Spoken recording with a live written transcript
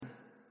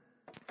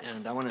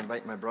And I want to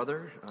invite my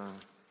brother,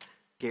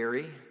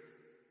 Gary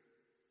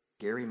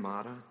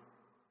Mata.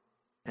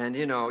 And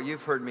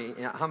you've heard me.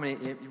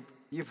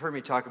 You've heard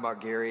me talk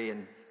about Gary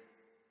and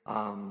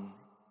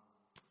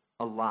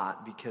a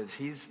lot because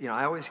he's.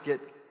 I always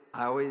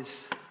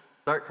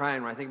start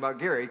crying when I think about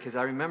Gary because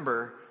I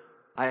remember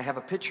I have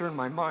a picture in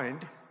my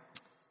mind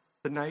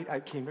the night I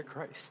came to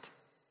Christ,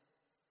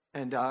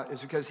 and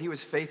it's because he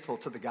was faithful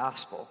to the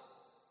gospel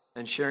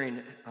and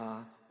sharing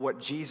what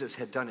Jesus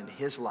had done in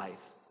his life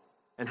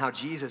and how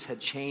Jesus had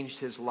changed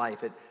his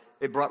life.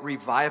 It brought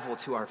revival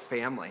to our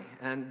family.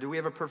 And do we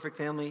have a perfect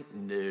family?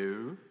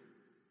 No.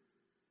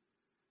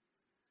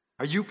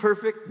 Are you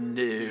perfect?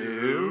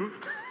 No.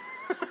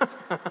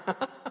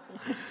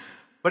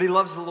 But he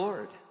loves the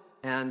Lord.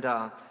 And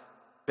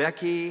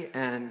Becky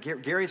and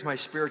Gary's my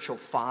spiritual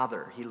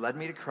father. He led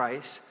me to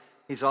Christ.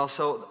 He's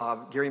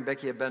also, Gary and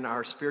Becky have been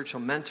our spiritual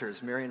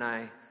mentors. Mary and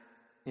I,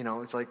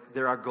 it's like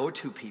they're our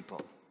go-to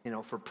people,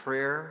 for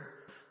prayer,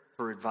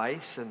 for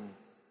advice, and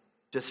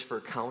just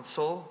for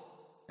counsel.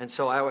 And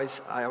so I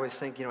always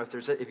think,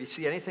 if you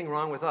see anything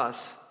wrong with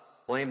us,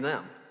 blame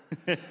them.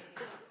 But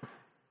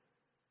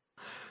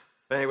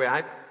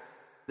anyway,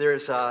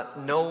 there's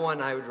no one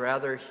I would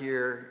rather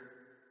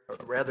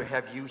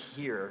have you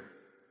hear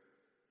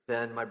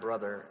than my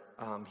brother.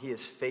 He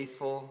is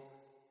faithful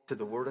to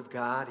the Word of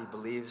God. He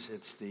believes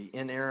it's the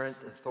inerrant,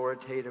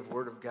 authoritative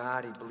Word of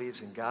God. He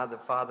believes in God the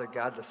Father,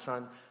 God the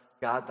Son,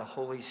 God the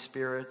Holy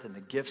Spirit, and the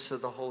gifts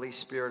of the Holy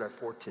Spirit are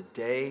for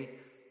today.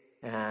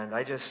 And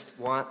I just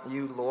want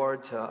you,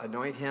 Lord, to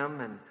anoint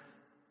him. And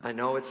I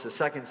know it's the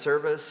second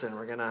service, and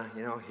we're going to,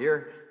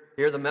 hear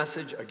the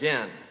message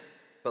again.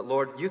 But,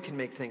 Lord, you can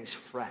make things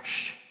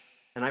fresh.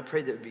 And I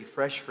pray that it would be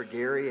fresh for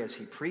Gary as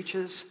he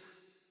preaches,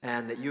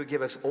 and that you would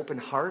give us open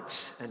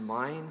hearts and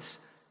minds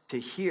to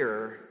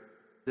hear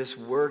this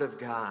word of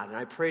God. And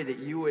I pray that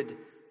you would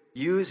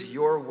use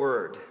your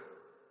word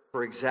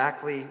for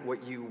exactly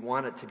what you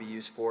want it to be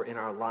used for in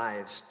our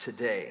lives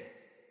today.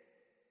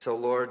 So,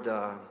 Lord,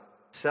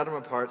 set him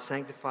apart,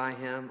 sanctify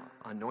him,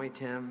 anoint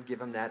him, give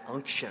him that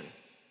unction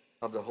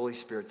of the Holy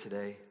Spirit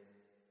today.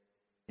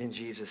 In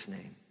Jesus'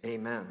 name,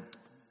 amen.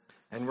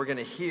 And we're going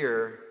to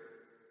hear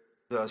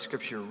the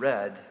scripture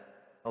read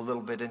a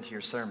little bit into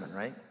your sermon,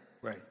 right?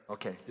 Right.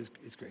 Okay.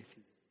 Is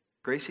Gracie?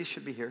 Gracie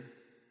should be here,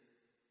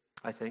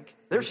 I think.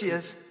 There she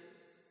is.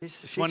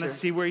 Just want to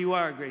see where you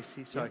are,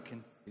 Gracie, so I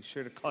can be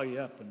sure to call you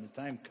up when the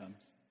time comes.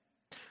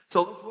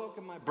 So let's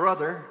welcome my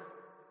brother,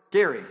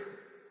 Gary.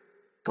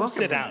 Go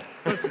sit down.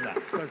 Go sit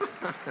down.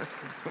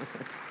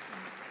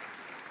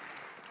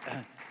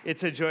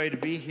 It's a joy to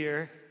be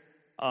here.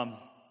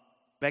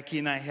 Becky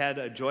and I had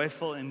a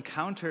joyful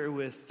encounter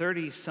with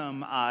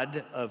 30-some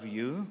odd of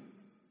you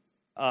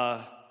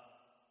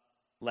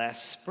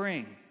last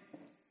spring.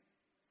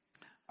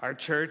 Our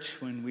church,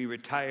 when we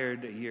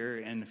retired a year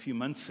and a few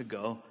months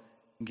ago,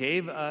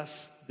 gave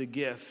us the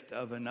gift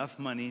of enough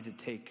money to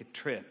take a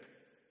trip.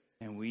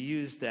 And we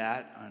used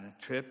that on a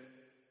trip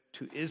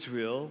to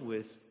Israel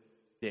with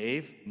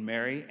Dave,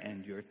 Mary,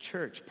 and your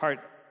church,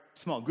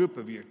 small group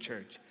of your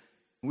church.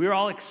 We were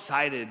all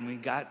excited, and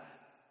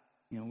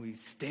we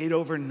stayed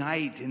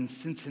overnight in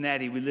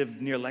Cincinnati. We lived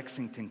near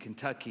Lexington,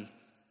 Kentucky,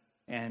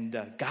 and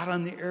got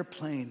on the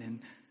airplane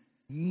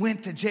and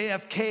went to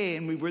JFK,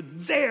 and we were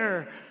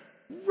there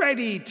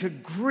ready to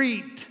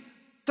greet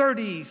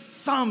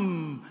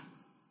 30-some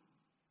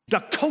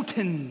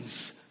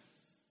Dakotans,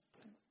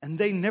 and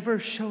they never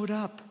showed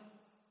up.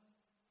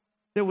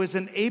 There was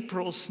an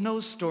April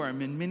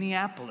snowstorm in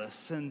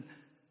Minneapolis, and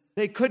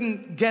they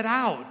couldn't get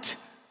out.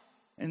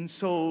 And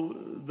so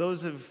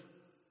those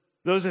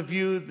of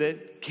you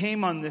that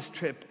came on this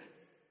trip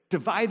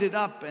divided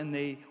up, and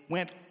they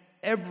went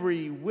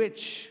every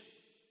which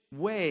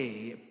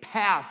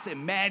path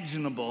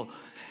imaginable.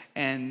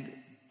 And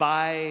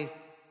by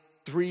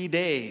 3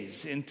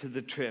 days into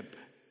the trip,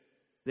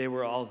 they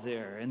were all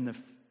there. And the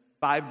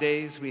 5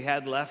 days we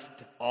had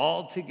left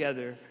all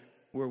together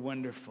were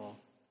wonderful.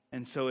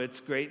 And so it's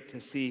great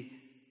to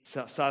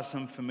saw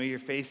some familiar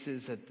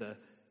faces at the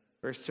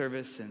first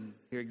service and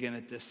here again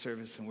at this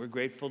service. And we're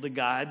grateful to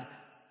God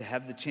to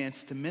have the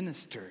chance to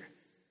minister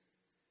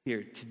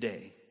here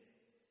today.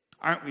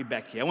 Aren't we,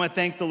 Becky? I want to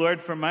thank the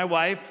Lord for my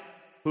wife,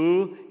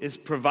 who is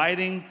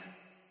providing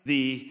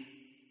the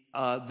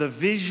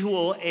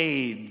visual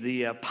aid,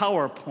 the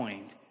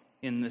PowerPoint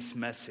in this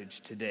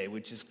message today,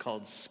 which is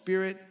called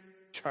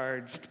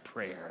Spirit-Charged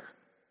Prayer.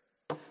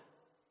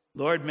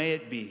 Lord, may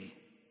it be.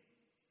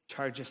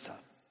 Charge us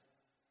up.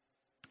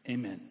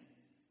 Amen.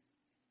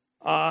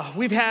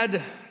 We've had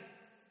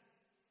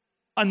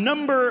a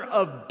number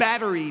of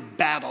battery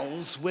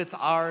battles with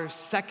our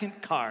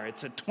second car.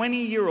 It's a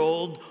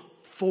 20-year-old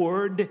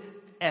Ford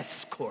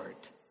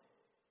Escort.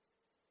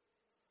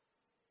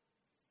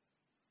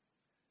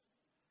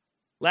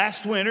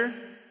 Last winter,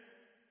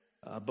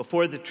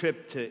 before the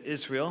trip to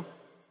Israel,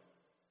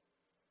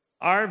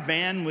 our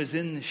van was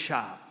in the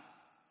shop.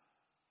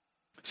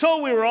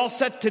 So we were all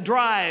set to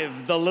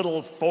drive the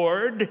little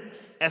Ford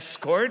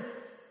Escort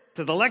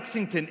to the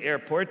Lexington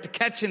airport to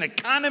catch an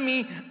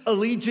economy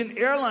Allegiant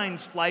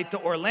Airlines flight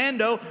to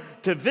Orlando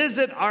to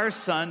visit our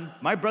son,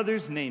 my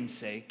brother's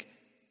namesake,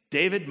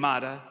 David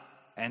Mata,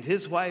 and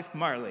his wife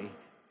Marley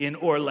in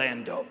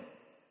Orlando.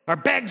 Our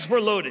bags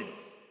were loaded.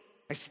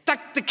 I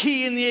stuck the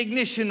key in the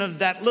ignition of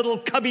that little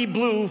cubby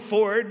blue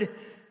Ford,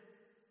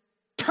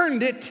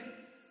 turned it.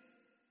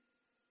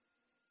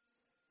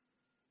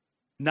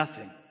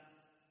 Nothing.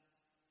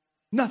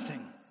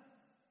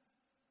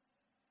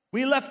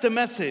 We left a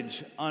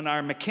message on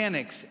our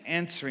mechanic's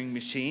answering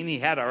machine. He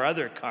had our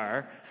other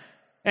car,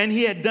 and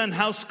he had done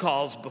house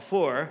calls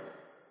before.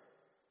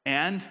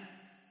 And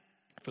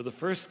for the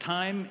first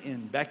time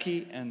in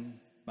Becky and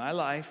my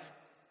life,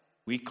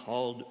 we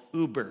called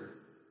Uber.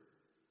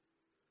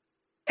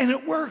 And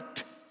it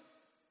worked.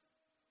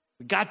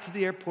 We got to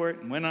the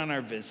airport and went on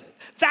our visit.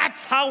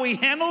 That's how we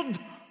handled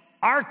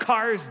our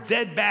car's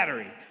dead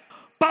battery.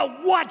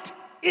 But what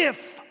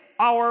if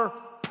our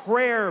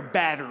prayer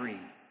battery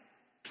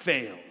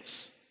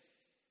fails?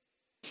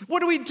 What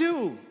do we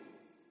do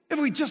if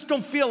we just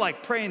don't feel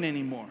like praying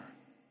anymore?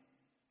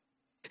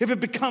 If it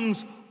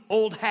becomes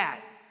old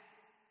hat,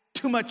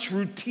 too much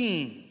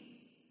routine,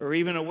 or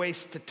even a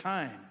waste of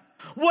time?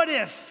 What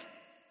if,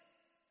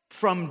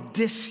 from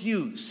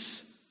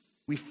disuse,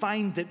 we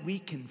find that we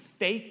can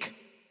fake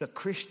the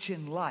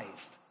Christian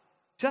life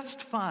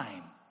just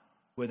fine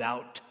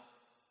without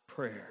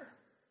prayer?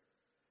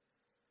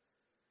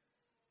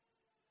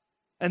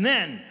 And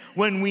then,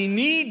 when we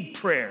need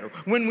prayer,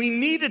 when we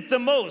need it the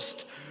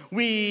most,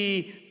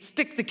 we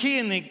stick the key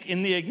in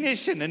the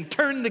ignition and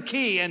turn the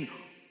key and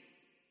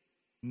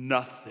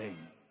nothing.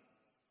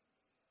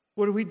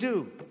 What do we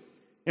do?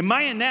 In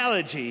my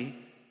analogy,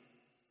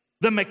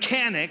 the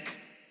mechanic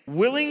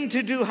willing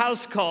to do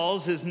house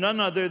calls is none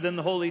other than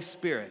the Holy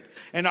Spirit.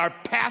 And our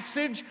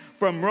passage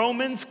from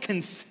Romans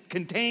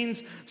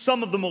contains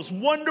some of the most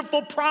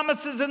wonderful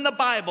promises in the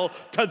Bible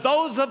to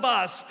those of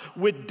us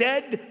with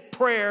dead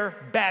prayer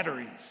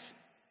batteries.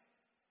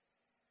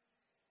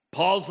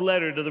 Paul's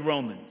letter to the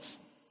Romans,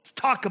 let's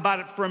talk about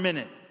it for a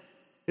minute,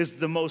 is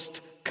the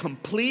most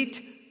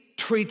complete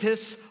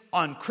treatise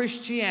on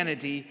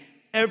Christianity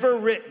ever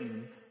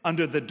written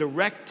under the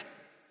direct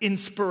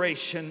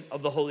inspiration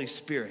of the Holy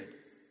Spirit.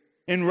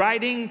 In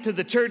writing to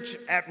the church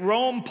at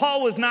Rome,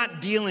 Paul was not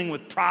dealing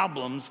with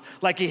problems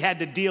like he had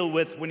to deal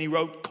with when he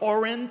wrote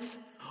Corinth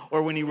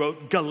or when he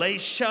wrote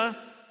Galatia.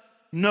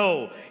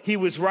 No, he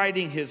was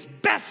writing his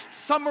best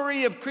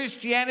summary of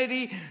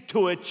Christianity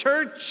to a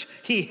church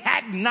he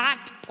had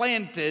not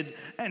planted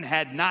and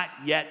had not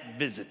yet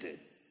visited.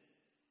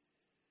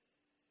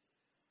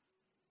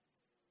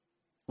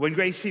 When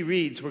Gracie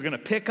reads, we're going to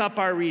pick up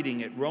our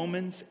reading at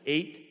Romans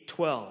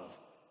 8:12,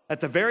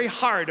 at the very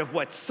heart of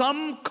what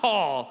some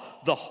call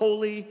the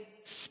Holy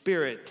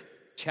Spirit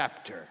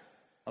chapter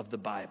of the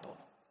Bible,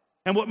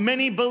 and what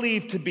many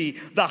believe to be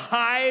the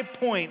high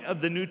point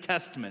of the New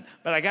Testament.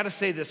 But I got to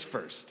say this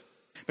first,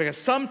 because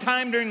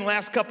sometime during the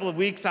last couple of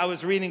weeks, I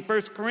was reading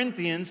 1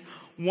 Corinthians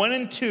 1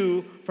 and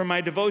 2 for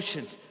my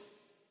devotions.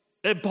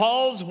 And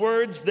Paul's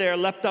words there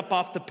leapt up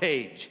off the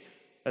page,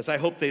 as I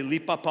hope they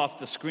leap up off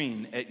the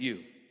screen at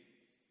you.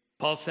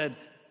 Paul said,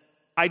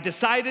 I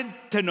decided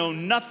to know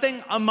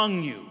nothing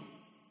among you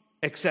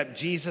except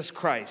Jesus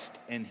Christ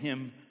and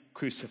Him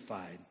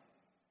crucified.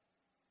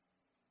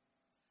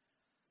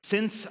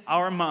 Since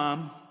our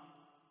mom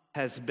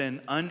has been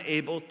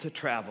unable to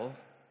travel,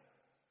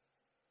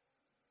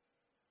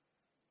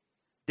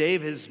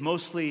 Dave has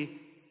mostly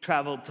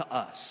traveled to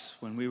us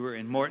when we were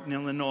in Morton,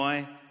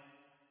 Illinois,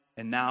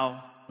 and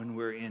now when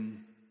we're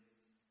in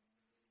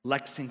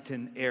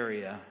Lexington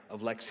area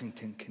of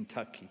Lexington,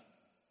 Kentucky.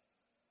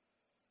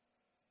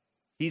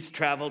 He's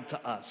traveled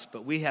to us,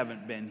 but we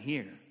haven't been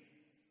here.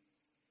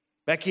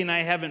 Becky and I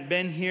haven't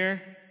been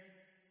here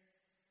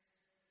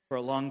for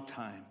a long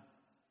time.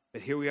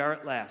 But here we are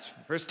at last. For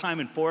the first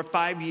time in 4 or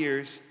 5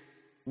 years,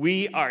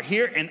 we are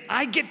here, and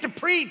I get to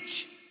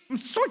preach. I'm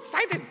so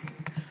excited.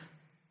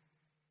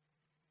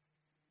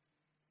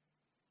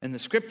 And the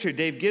scripture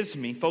Dave gives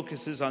me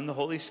focuses on the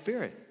Holy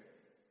Spirit.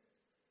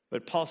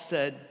 But Paul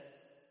said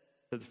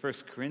to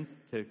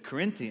the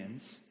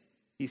Corinthians,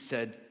 he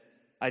said,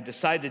 I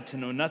decided to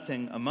know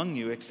nothing among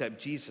you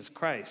except Jesus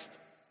Christ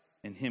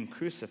and Him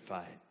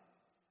crucified.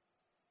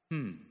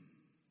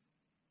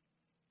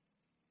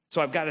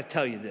 So I've got to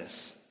tell you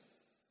this.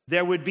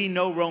 There would be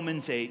no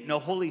Romans 8, no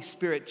Holy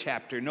Spirit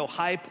chapter, no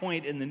high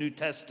point in the New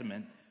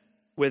Testament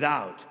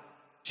without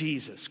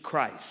Jesus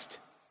Christ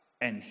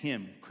and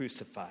Him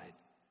crucified.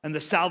 And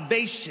the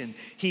salvation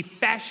He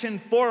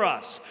fashioned for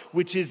us,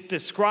 which is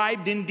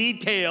described in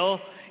detail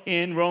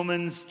in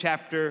Romans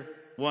chapter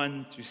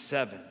 1 through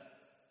 7.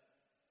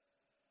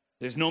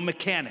 There's no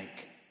mechanic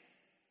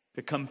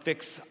to come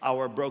fix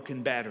our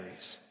broken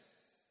batteries.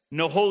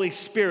 No Holy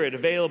Spirit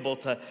available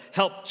to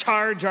help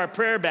charge our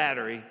prayer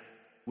battery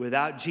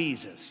without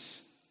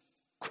Jesus,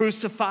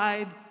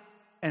 crucified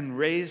and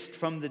raised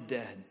from the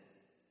dead,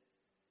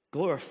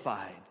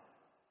 glorified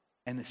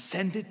and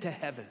ascended to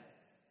heaven,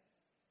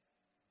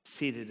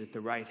 seated at the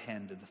right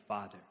hand of the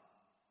Father.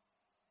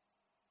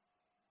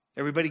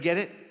 Everybody get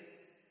it?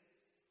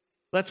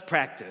 Let's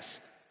practice.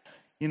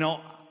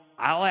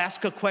 I'll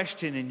ask a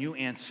question and you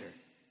answer.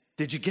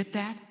 Did you get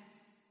that?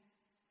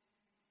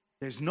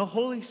 There's no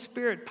Holy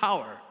Spirit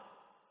power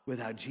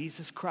without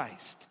Jesus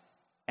Christ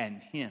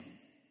and Him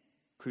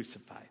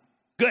crucified.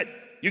 Good,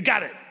 you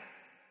got it.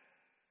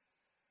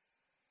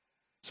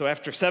 So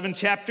after 7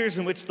 chapters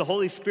in which the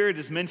Holy Spirit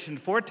is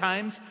mentioned 4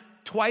 times,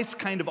 twice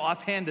kind of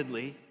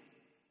offhandedly,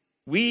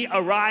 we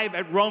arrive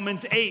at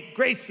Romans 8.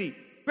 Gracie,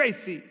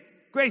 Gracie,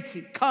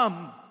 Gracie,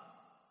 come.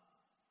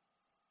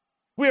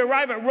 We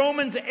arrive at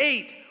Romans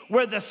 8,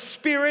 where the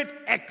Spirit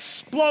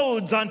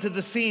explodes onto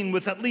the scene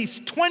with at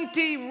least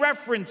 20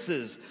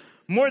 references,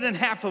 more than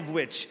half of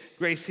which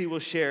Gracie will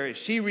share as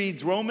she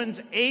reads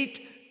Romans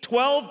 8,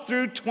 12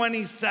 through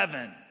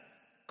 27.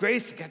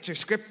 Grace, you got your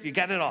script? You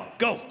got it all.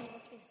 Go.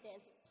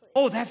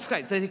 Oh, that's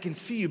right. They can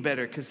see you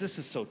better because this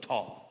is so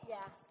tall. Yeah.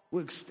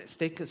 We'll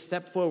take a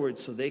step forward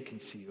so they can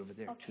see you over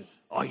there, too.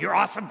 Oh, you're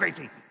awesome,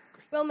 Gracie.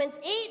 Romans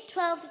 8,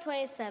 12 to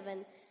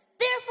 27.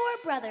 Therefore,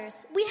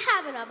 brothers, we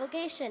have an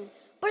obligation,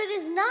 but it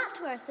is not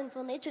to our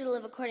sinful nature to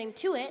live according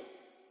to it.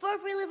 For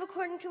if we live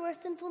according to our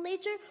sinful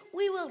nature,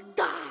 we will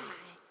die.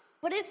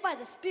 But if by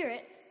the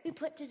Spirit we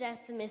put to death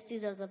the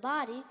misdeeds of the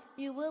body,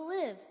 you will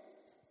live.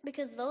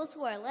 Because those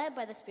who are led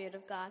by the Spirit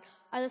of God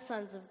are the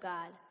sons of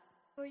God.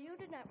 For you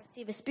did not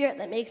receive a spirit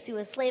that makes you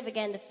a slave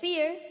again to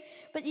fear,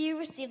 but you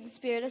received the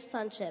spirit of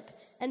sonship,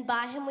 and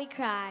by him we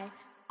cry,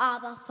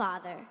 Abba,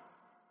 Father.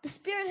 The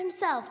Spirit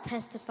himself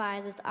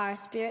testifies with our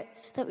spirit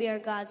that we are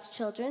God's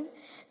children.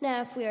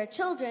 Now if we are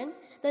children,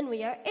 then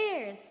we are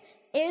heirs,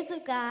 heirs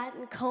of God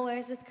and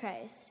co-heirs with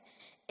Christ.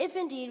 If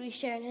indeed we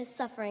share in his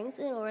sufferings,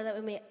 in order that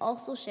we may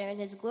also share in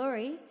his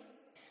glory.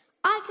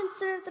 I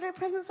consider that our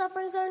present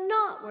sufferings are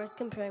not worth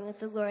comparing with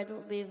the glory that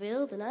will be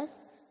revealed in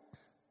us.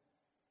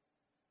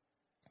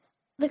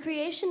 The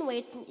creation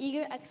waits in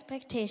eager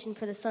expectation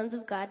for the sons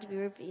of God to be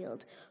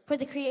revealed. For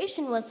the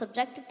creation was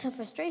subjected to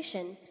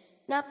frustration,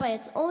 not by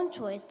its own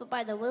choice, but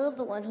by the will of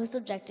the one who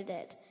subjected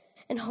it,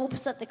 in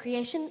hopes that the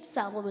creation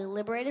itself will be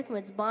liberated from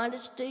its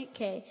bondage to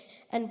decay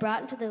and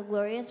brought into the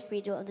glorious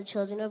freedom of the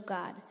children of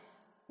God.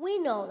 We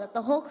know that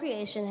the whole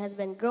creation has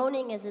been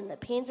groaning as in the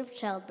pains of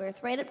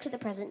childbirth right up to the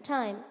present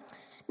time.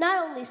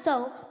 Not only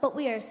so, but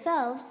we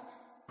ourselves,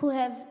 who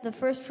have the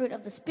first fruit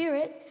of the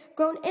Spirit,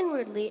 groan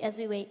inwardly as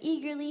we wait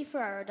eagerly for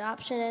our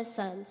adoption as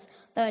sons,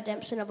 the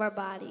redemption of our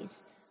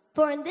bodies.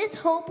 For in this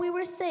hope we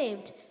were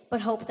saved,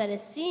 but hope that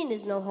is seen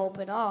is no hope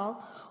at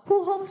all.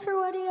 Who hopes for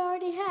what he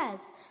already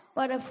has?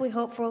 What if we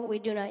hope for what we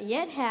do not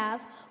yet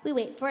have? We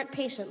wait for it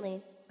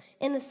patiently.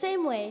 In the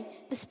same way,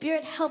 the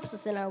Spirit helps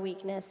us in our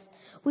weakness.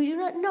 We do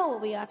not know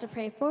what we ought to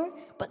pray for,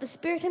 but the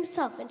Spirit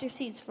himself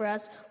intercedes for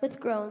us with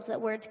groans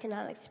that words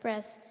cannot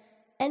express.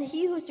 And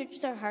he who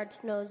searches our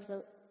hearts knows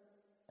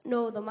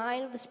the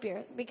mind of the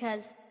Spirit,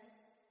 because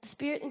the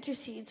Spirit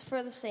intercedes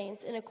for the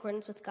saints in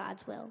accordance with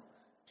God's will.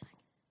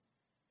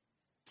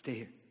 Stay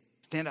here.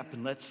 Stand up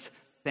and let's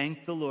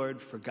thank the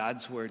Lord for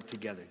God's word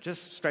together.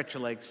 Just stretch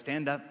your legs,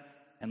 stand up,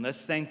 and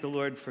let's thank the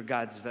Lord for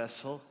God's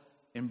vessel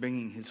in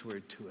bringing his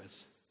word to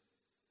us.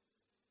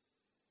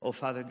 Oh,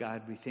 Father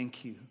God, we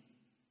thank you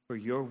for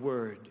your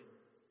word,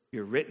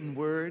 your written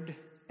word,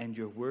 and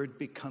your word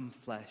become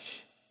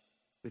flesh.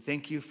 We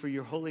thank you for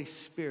your Holy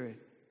Spirit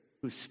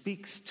who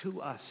speaks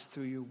to us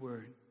through your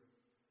word.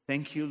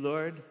 Thank you,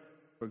 Lord,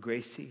 for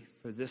Gracie,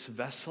 for this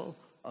vessel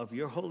of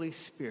your Holy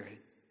Spirit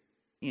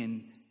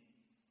in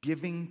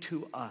giving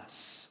to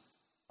us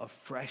a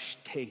fresh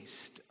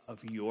taste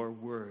of your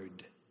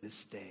word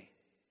this day.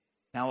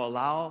 Now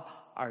allow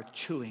our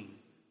chewing,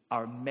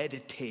 our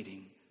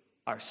meditating,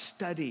 our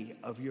study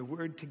of your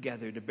word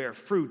together to bear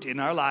fruit in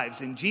our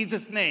lives. In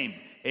Jesus' name,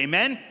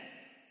 amen?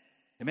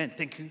 Amen.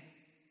 Thank you.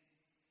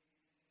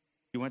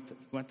 You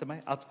want the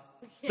mic?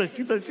 Bless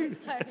you. Sorry.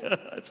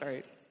 That's all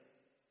right.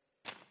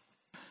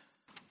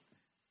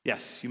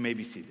 Yes, you may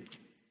be seated.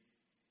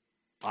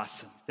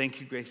 Awesome. Thank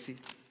you, Gracie.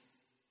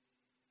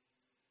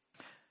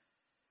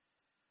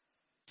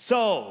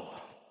 So,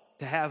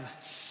 to have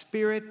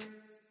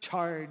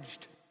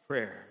spirit-charged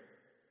prayer,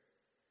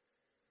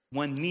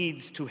 one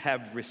needs to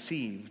have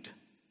received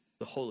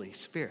the Holy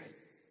Spirit.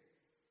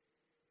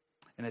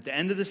 And at the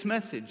end of this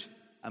message,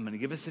 I'm going to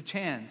give us a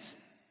chance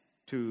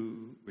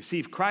to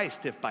receive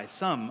Christ if by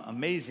some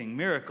amazing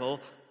miracle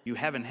you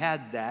haven't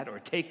had that or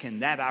taken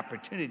that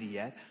opportunity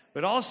yet,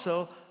 but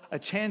also a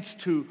chance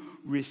to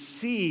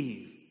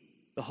receive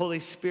the Holy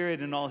Spirit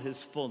in all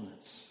his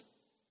fullness.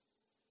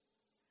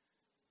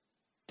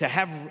 To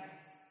have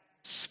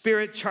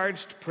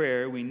spirit-charged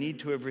prayer, we need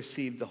to have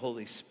received the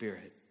Holy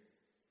Spirit.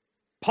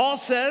 Paul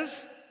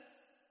says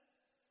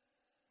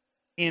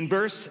in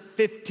verse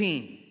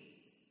 15,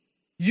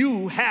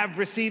 you have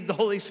received the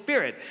Holy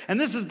Spirit. And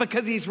this is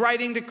because he's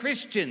writing to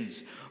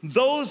Christians,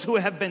 those who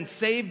have been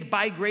saved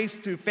by grace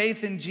through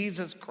faith in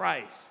Jesus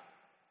Christ.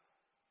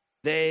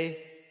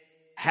 They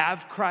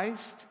have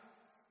Christ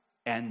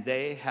and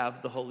they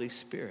have the Holy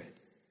Spirit.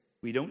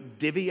 We don't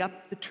divvy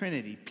up the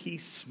Trinity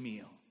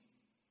piecemeal.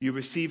 You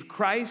receive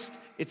Christ,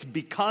 it's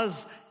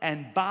because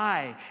and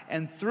by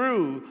and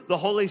through the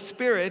Holy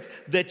Spirit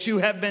that you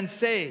have been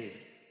saved.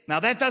 Now,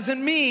 that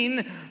doesn't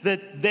mean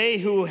that they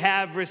who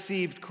have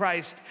received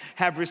Christ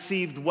have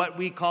received what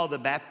we call the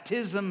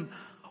baptism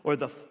or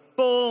the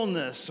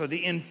fullness or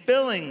the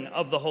infilling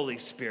of the Holy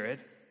Spirit.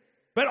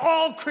 But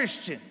all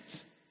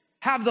Christians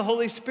have the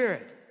Holy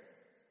Spirit.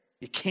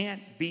 You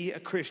can't be a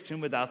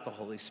Christian without the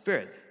Holy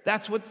Spirit.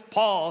 That's what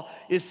Paul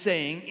is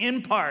saying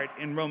in part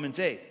in Romans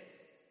 8.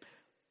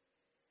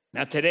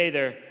 Now, today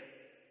there are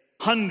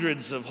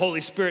hundreds of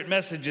Holy Spirit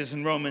messages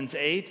in Romans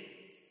 8,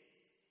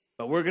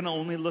 but we're going to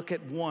only look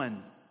at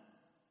one.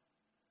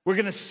 We're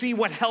going to see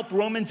what help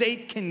Romans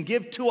 8 can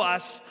give to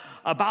us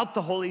about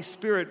the Holy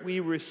Spirit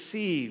we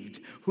received,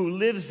 who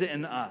lives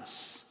in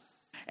us,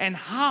 and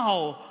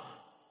how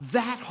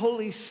that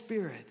Holy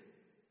Spirit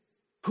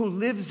who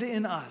lives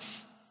in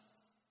us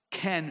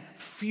can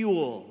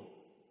fuel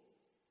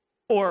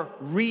or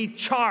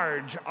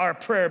recharge our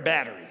prayer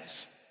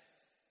batteries.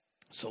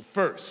 So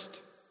first,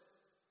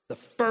 the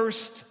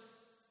first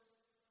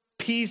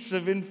piece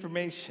of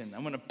information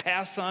I'm going to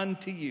pass on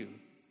to you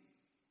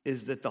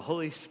is that the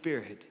Holy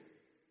Spirit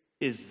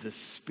is the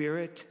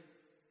Spirit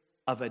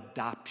of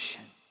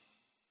adoption.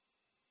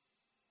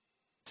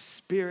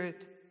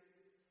 Spirit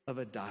of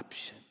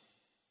adoption.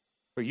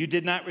 For you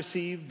did not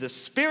receive the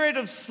spirit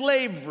of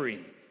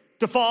slavery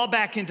to fall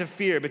back into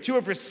fear, but you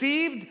have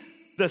received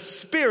the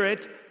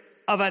Spirit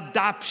of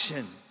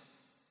adoption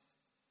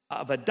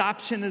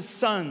as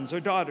sons or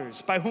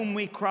daughters, by whom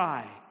we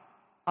cry,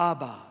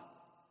 Abba,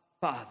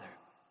 Father.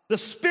 The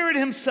Spirit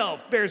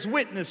himself bears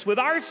witness with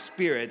our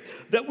spirit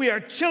that we are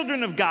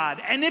children of God,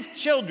 and if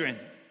children,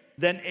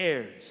 then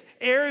heirs,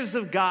 heirs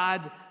of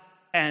God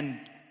and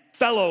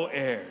fellow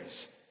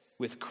heirs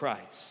with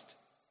Christ.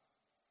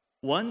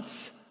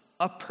 Once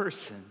a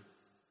person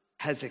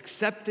has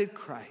accepted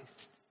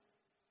Christ,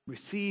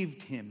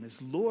 received him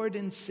as Lord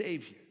and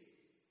Savior,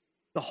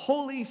 the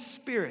Holy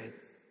Spirit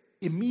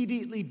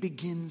immediately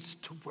begins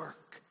to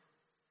work,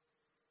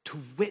 to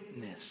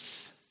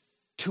witness,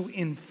 to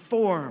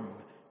inform,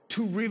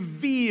 to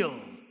reveal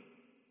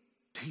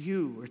to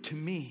you or to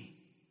me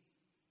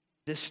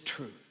this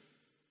truth.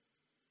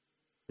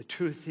 The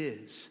truth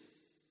is,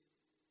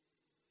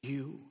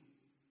 you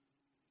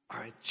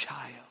are a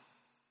child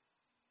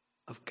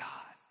of God.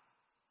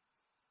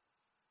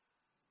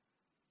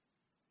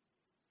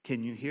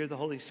 Can you hear the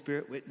Holy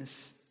Spirit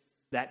witness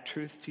that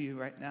truth to you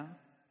right now?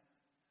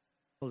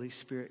 Holy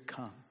Spirit,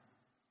 come.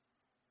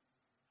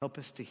 Help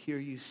us to hear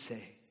you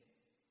say,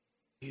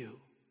 you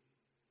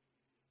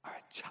are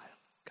a child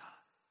of God.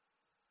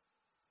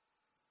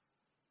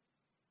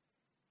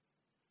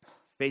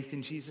 Faith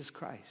in Jesus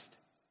Christ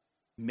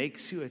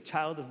makes you a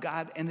child of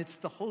God, and it's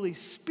the Holy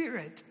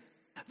Spirit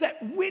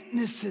that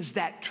witnesses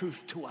that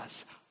truth to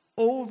us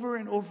over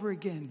and over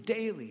again,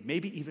 daily,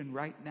 maybe even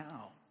right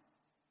now.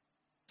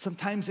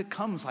 Sometimes it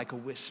comes like a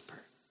whisper.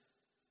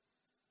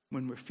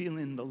 When we're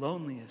feeling the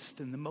loneliest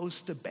and the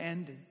most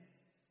abandoned,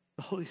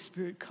 the Holy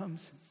Spirit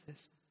comes and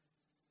says,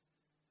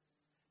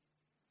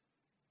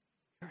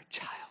 you're a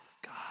child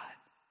of God.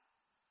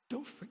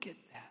 Don't forget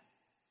that.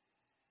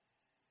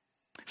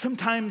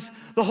 Sometimes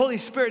the Holy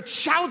Spirit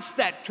shouts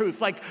that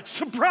truth like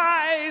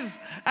surprise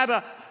at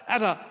a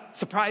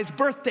surprise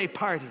birthday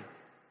party.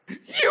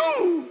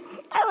 You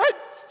are a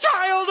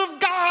child of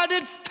God.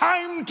 It's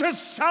time to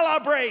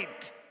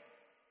celebrate.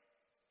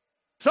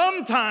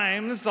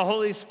 Sometimes the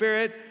Holy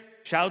Spirit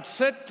shouts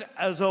it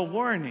as a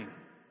warning.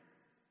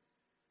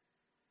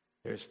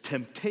 There's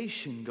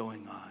temptation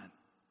going on.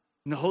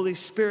 And the Holy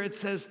Spirit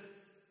says,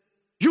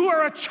 you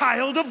are a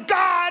child of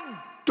God.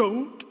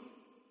 Don't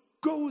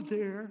go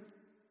there.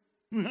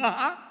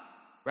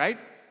 Right?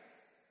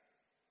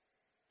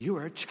 You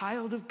are a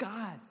child of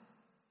God.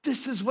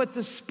 This is what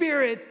the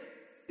Spirit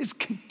is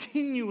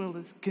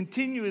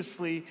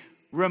continuously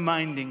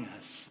reminding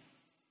us.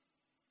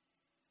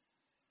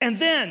 And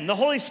then the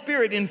Holy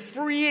Spirit, in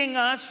freeing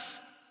us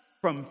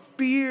from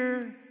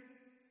fear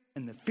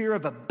and the fear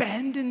of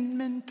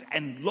abandonment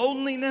and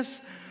loneliness,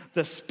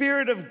 the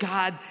Spirit of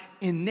God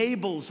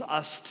enables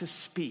us to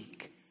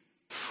speak,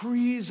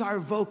 frees our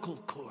vocal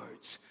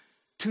cords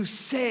to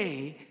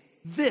say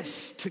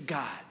this to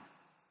God.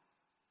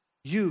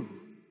 You,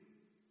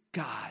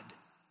 God,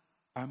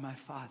 are my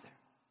Father.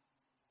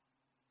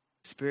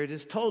 The Spirit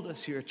has told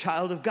us you're a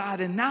child of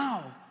God, and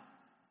now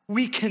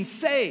we can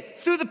say,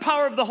 through the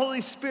power of the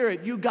Holy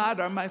Spirit, you,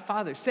 God, are my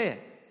Father. Say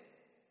it.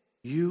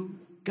 You,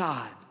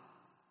 God,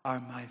 are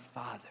my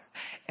Father.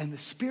 And the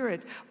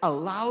Spirit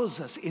allows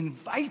us,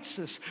 invites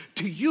us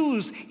to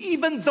use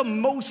even the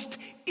most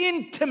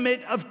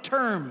intimate of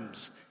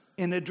terms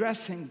in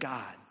addressing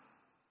God.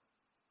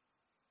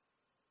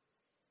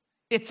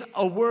 It's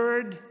a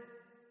word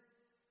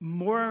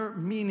more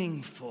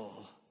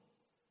meaningful,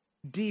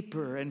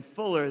 deeper, and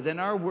fuller than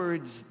our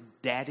words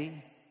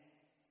daddy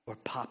or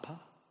papa.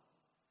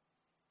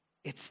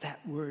 It's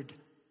that word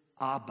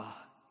Abba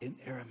in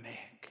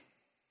Aramaic,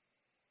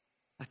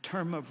 a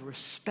term of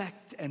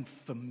respect and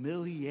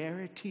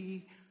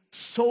familiarity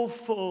so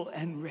full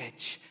and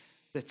rich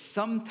that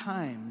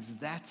sometimes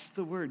that's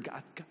the word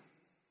God.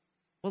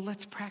 Well,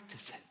 let's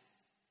practice it.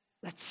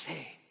 Let's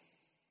say,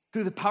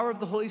 through the power of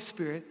the Holy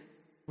Spirit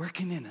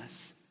working in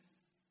us,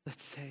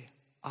 let's say,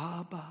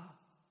 Abba,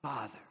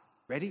 Father.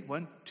 Ready?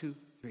 1, 2,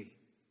 3.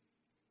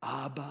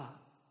 Abba,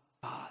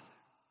 Father.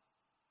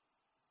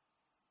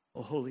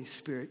 Oh, Holy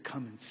Spirit,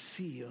 come and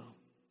seal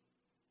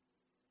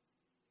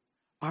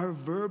our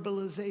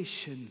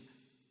verbalization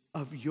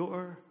of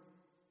your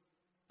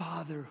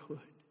fatherhood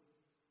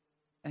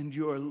and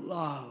your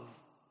love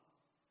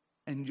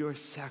and your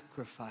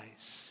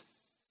sacrifice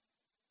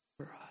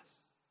for us.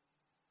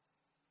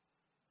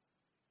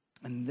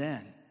 And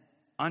then,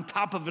 on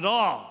top of it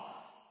all,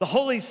 the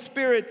Holy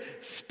Spirit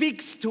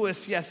speaks to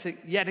us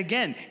yet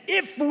again.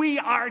 If we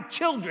are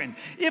children,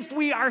 if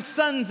we are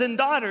sons and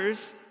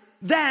daughters,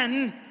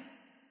 then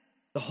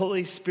the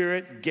Holy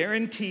Spirit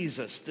guarantees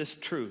us this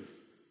truth.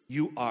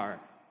 You are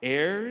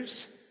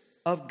heirs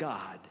of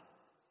God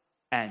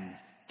and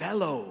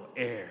fellow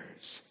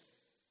heirs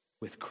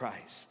with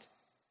Christ.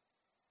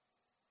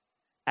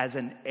 As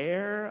an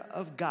heir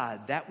of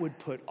God, that would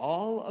put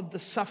all of the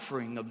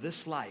suffering of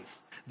this life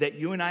that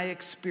you and I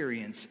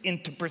experience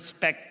into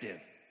perspective.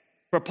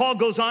 For Paul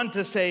goes on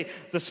to say,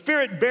 the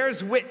Spirit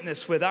bears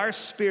witness with our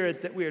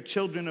spirit that we are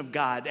children of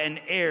God and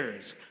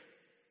heirs,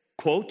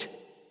 quote,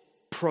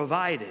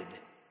 provided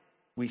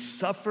we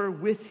suffer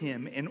with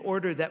him in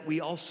order that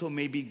we also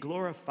may be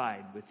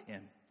glorified with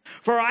him.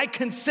 For I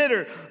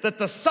consider that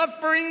the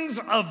sufferings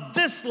of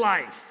this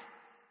life,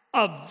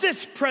 of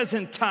this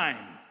present time,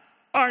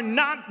 are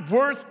not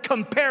worth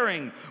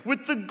comparing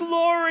with the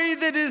glory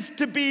that is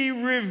to be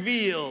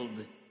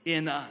revealed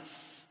in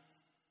us.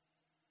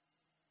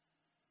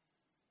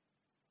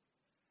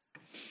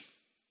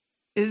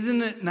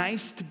 Isn't it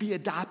nice to be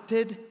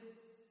adopted?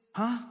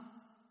 Huh?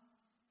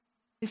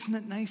 Isn't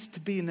it nice to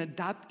be an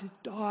adopted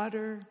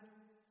daughter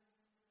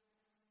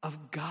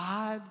of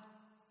God?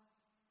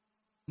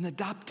 An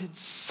adopted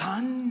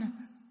son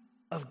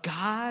of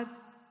God?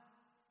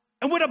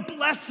 And what a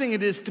blessing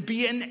it is to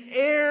be an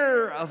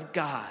heir of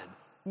God.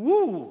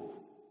 Woo!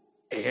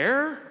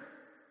 Heir?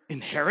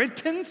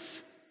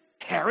 Inheritance?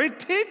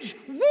 Heritage?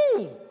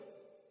 Woo!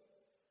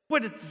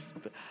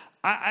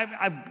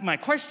 My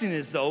question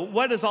is, though,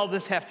 what does all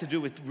this have to do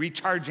with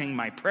recharging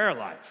my prayer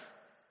life?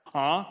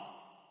 Huh?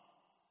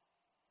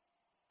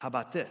 How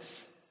about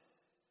this?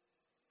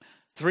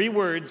 3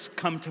 words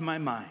come to my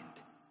mind.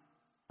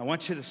 I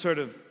want you to sort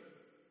of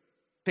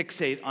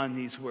fixate on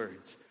these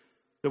words.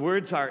 The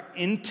words are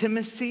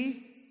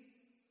intimacy,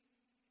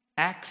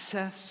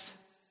 access,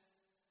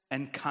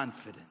 and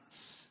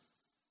confidence.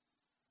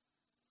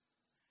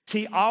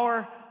 See,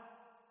 our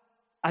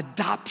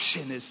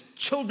adoption as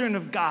children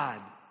of God,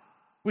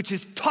 which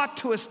is taught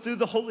to us through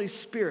the Holy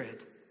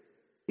Spirit,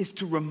 is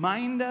to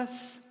remind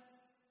us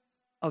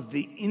of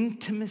the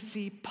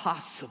intimacy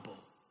possible,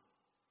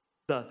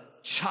 the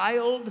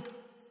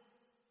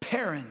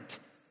child-parent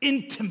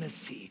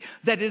intimacy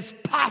that is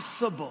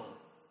possible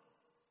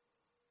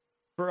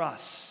for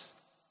us.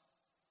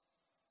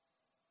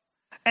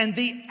 And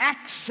the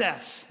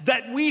access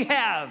that we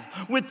have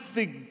with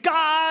the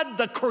God,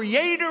 the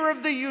creator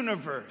of the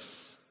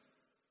universe.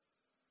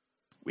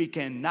 We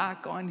can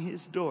knock on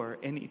his door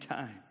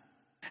anytime.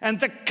 And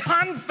the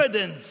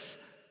confidence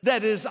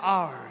that is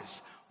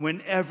ours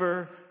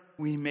whenever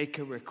we make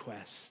a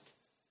request.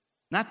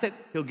 Not that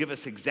he'll give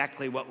us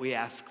exactly what we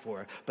ask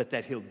for, but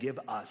that he'll give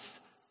us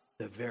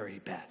the very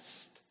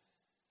best.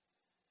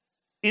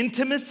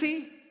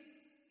 Intimacy,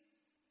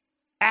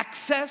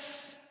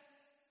 access,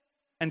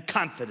 and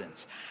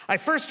confidence. I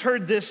first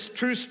heard this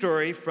true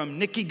story from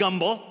Nicky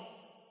Gumbel,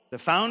 the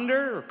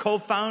founder or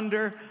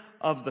co-founder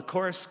of the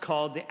course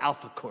called the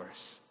Alpha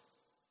Course.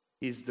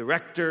 He's the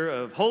rector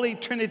of Holy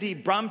Trinity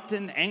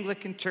Brompton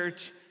Anglican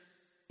Church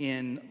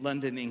in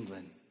London,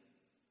 England.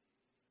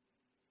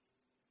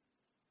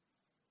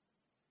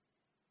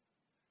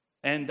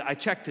 And I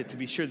checked it to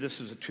be sure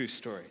this was a true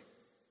story.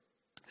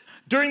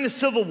 During the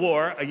Civil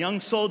War, a young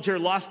soldier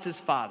lost his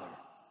father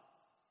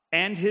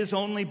and his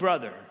only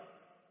brother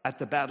at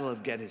the Battle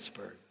of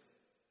Gettysburg.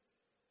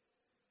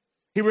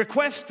 He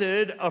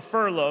requested a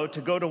furlough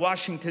to go to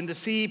Washington to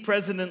see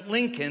President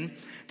Lincoln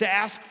to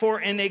ask for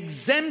an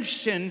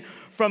exemption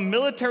from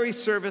military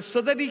service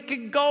so that he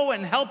could go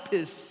and help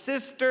his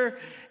sister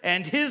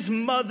and his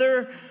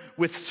mother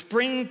with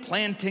spring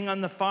planting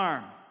on the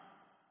farm.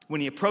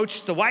 When he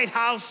approached the White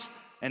House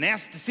and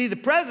asked to see the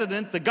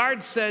president, the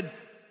guard said,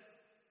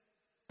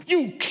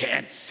 "You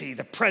can't see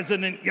the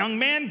president, young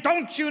man.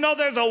 Don't you know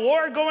there's a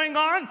war going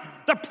on?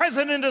 The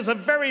president is a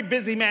very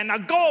busy man. Now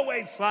go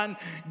away, son.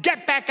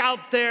 Get back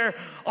out there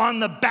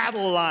on the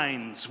battle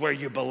lines where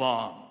you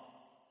belong."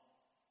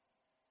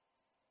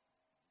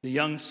 The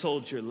young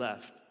soldier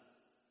left,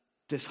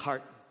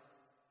 disheartened.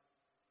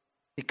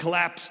 He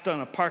collapsed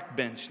on a park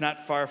bench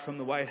not far from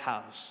the White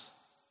House,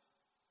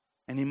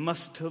 and he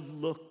must have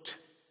looked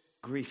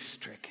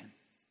grief-stricken.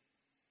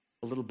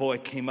 A little boy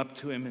came up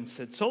to him and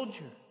said,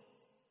 "Soldier,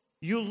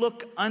 you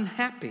look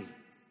unhappy.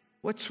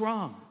 What's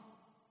wrong?"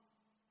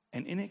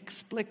 And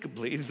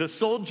inexplicably, the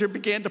soldier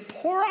began to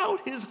pour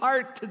out his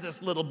heart to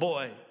this little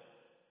boy.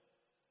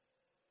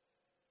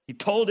 He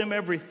told him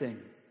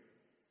everything.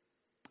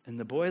 And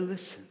the boy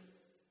listened.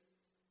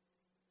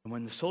 And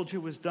when the soldier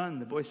was done,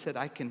 the boy said,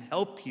 "I can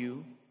help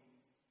you."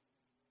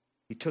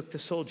 He took the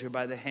soldier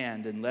by the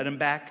hand and led him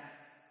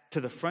back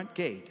to the front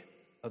gate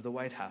of the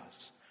White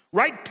House,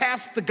 right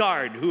past the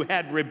guard who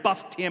had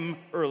rebuffed him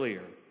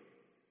earlier.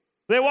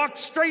 They walked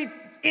straight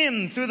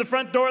in through the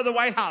front door of the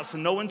White House,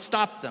 and no one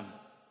stopped them.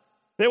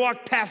 They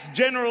walked past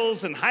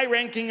generals and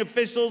high-ranking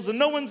officials, and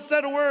no one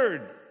said a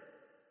word.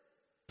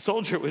 The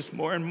soldier was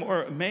more and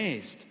more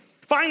amazed.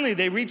 Finally,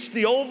 they reached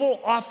the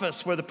Oval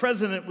Office where the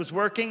president was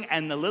working,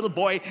 and the little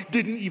boy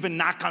didn't even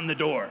knock on the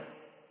door.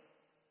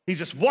 He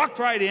just walked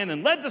right in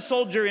and led the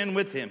soldier in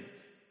with him.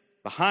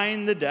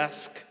 Behind the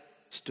desk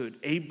stood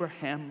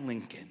Abraham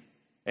Lincoln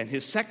and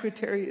his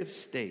Secretary of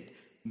State,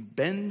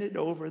 bending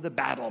over the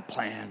battle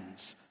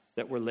plans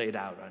that were laid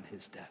out on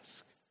his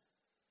desk.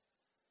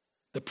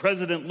 The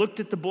president looked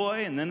at the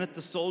boy and then at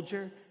the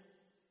soldier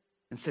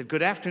and said,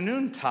 "Good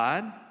afternoon,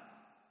 Todd.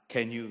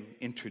 Can you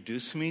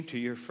introduce me to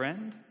your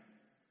friend?"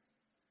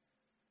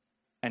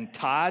 And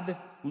Todd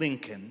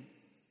Lincoln,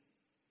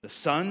 the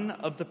son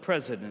of the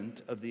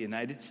President of the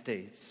United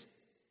States,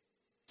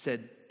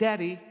 said,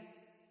 "Daddy,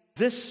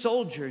 this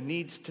soldier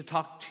needs to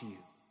talk to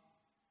you."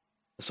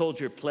 The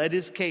soldier pled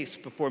his case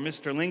before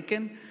Mr.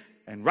 Lincoln,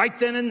 and right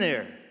then and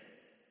there,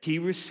 he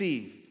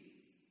received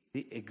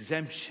the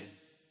exemption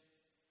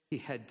he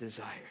had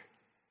desired.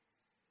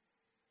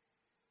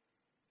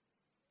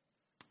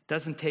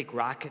 Doesn't take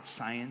rocket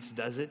science,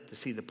 does it, to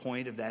see the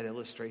point of that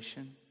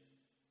illustration?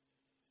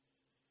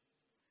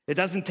 It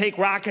doesn't take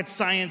rocket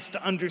science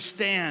to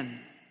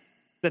understand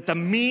that the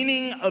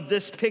meaning of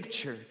this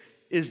picture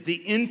is the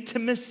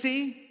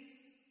intimacy.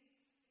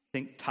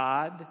 Think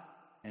Todd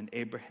and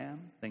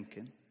Abraham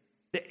Lincoln.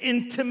 The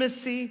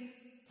intimacy,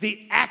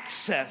 the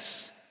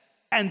access,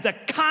 and the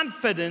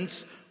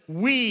confidence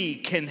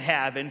we can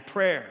have in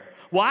prayer.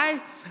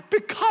 Why?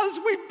 Because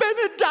we've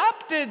been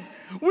adopted.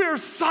 We're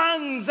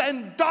sons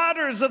and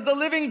daughters of the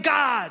living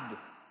God.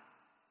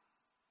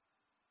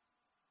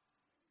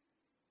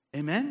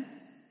 Amen?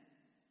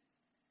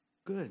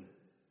 Good.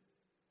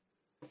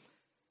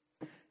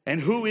 And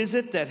who is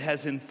it that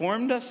has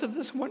informed us of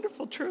this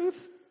wonderful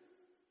truth?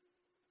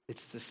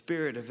 It's the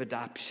Spirit of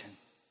adoption.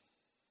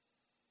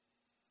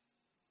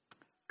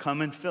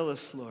 Come and fill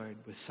us, Lord,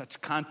 with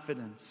such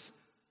confidence,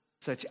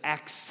 such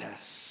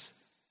access,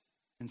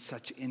 and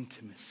such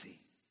intimacy.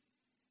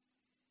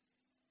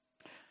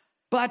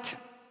 But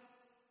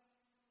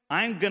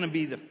I'm going to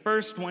be the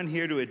first one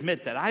here to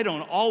admit that I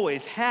don't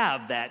always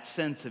have that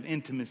sense of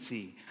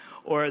intimacy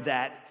or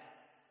that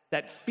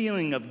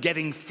feeling of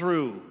getting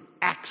through,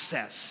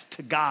 access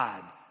to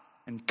God,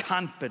 and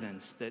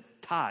confidence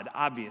that Todd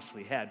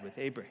obviously had with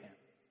Abraham.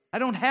 I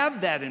don't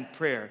have that in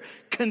prayer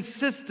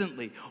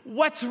consistently.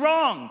 What's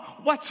wrong?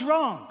 What's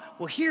wrong?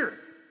 Well, here,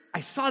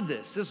 I saw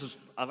this. This was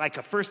like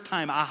a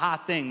first-time aha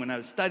thing when I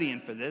was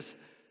studying for this.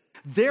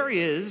 There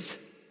is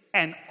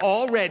an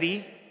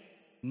already,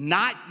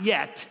 not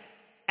yet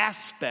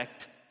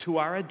aspect to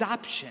our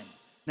adoption.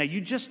 Now,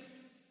 you just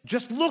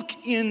look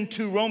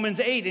into Romans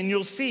 8 and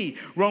you'll see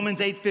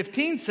Romans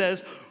 8:15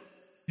 says,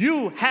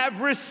 "You have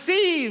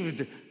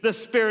received the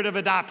Spirit of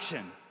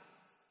adoption."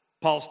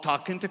 Paul's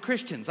talking to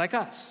Christians like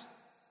us.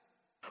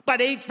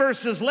 But 8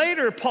 verses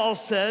later, Paul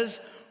says,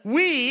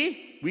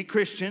 we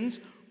Christians,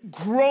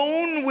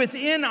 groan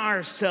within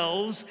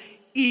ourselves,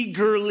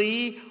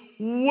 eagerly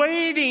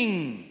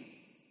waiting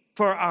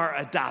for our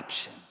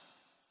adoption.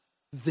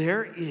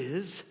 There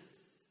is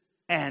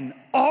an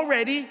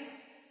already,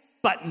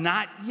 but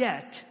not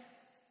yet,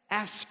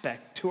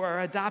 aspect to our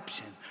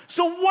adoption.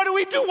 So what do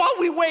we do while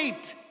we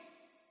wait?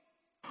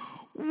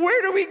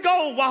 Where do we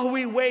go while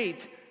we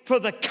wait for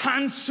the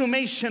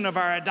consummation of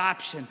our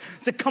adoption,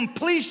 the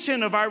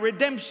completion of our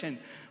redemption?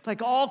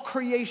 Like all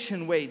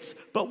creation waits.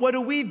 But what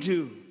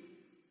do?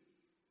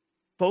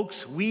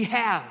 Folks, we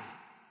have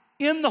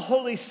in the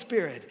Holy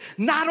Spirit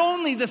not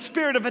only the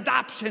Spirit of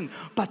adoption,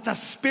 but the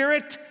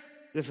Spirit,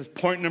 this is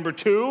point number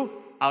 2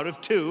 out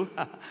of 2,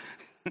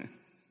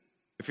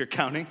 if you're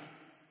counting.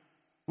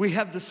 We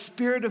have the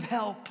Spirit of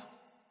help.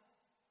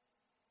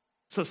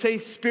 So say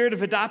Spirit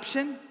of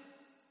adoption.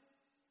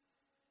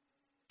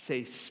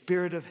 Say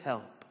Spirit of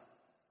help.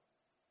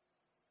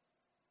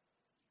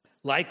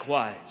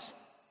 Likewise,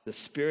 the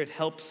Spirit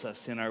helps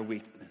us in our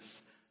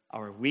weakness.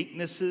 Our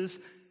weaknesses,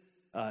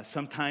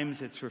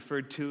 sometimes it's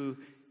referred to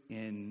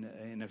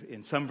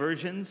in some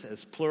versions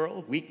as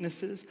plural,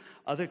 weaknesses.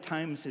 Other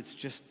times it's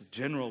just the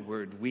general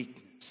word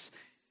weakness.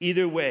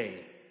 Either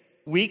way,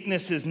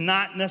 weakness is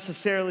not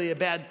necessarily a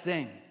bad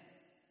thing.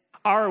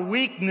 Our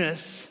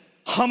weakness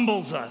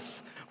humbles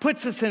us,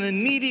 puts us in a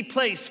needy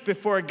place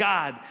before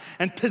God,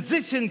 and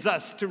positions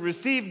us to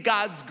receive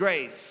God's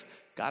grace.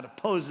 God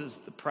opposes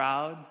the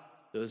proud,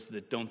 those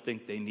that don't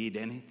think they need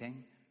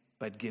anything,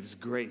 but gives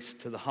grace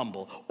to the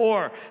humble.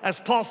 Or, as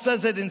Paul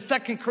says it in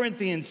 2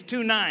 Corinthians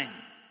 2:9,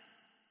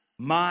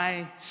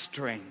 my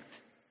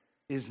strength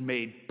is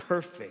made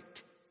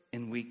perfect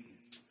in weakness.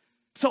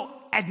 So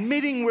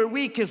admitting we're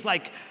weak is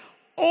like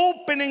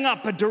opening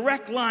up a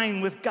direct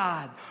line with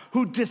God,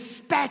 who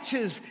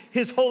dispatches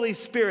his Holy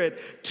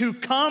Spirit to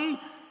come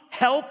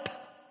help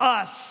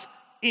us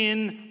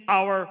in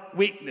our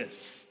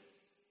weakness.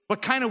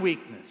 What kind of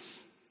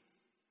weakness?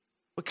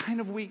 What kind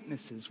of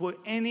weaknesses? Well,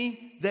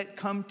 any that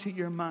come to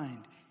your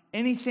mind.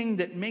 Anything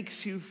that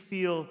makes you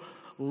feel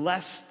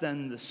less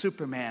than the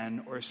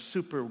Superman or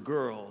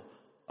Supergirl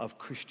of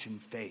Christian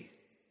faith.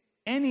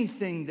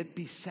 Anything that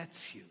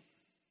besets you,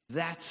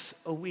 that's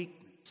a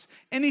weakness.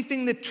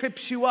 Anything that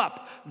trips you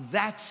up,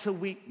 that's a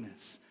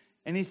weakness.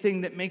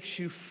 Anything that makes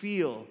you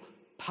feel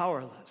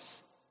powerless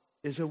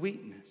is a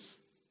weakness.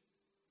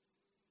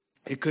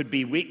 It could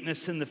be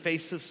weakness in the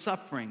face of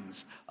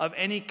sufferings of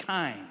any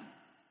kind,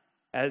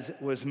 as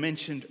was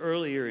mentioned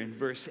earlier in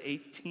verse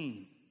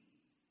 18.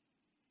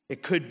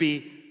 It could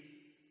be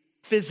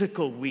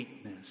physical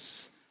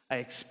weakness. I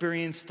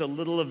experienced a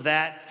little of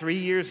that 3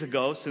 years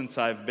ago since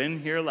I've been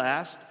here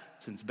last.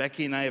 Since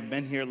Becky and I have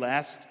been here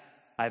last,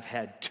 I've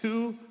had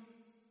 2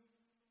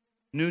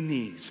 new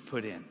knees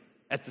put in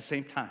at the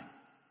same time.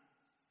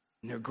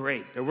 And they're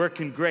great. They're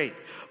working great.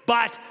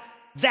 But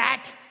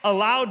that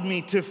allowed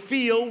me to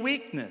feel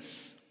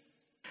weakness.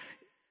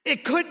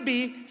 It could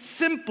be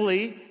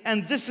simply,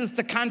 and this is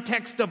the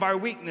context of our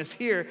weakness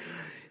here,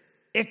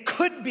 it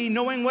could be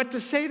knowing what to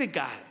say to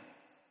God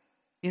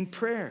in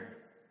prayer,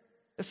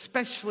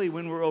 especially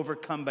when we're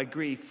overcome by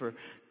grief or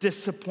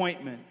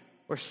disappointment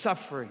or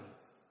suffering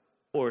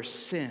or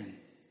sin.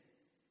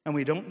 And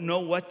we don't know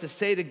what to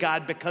say to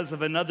God because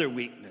of another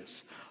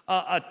weakness,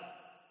 a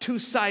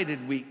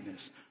two-sided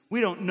weakness.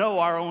 We don't know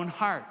our own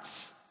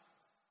hearts.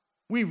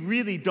 We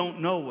really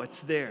don't know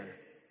what's there,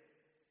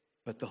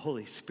 but the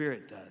Holy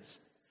Spirit does.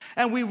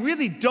 And we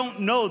really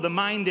don't know the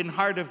mind and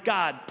heart of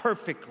God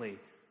perfectly.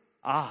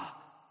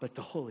 But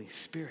the Holy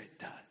Spirit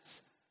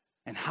does.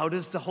 And how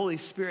does the Holy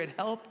Spirit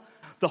help?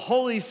 The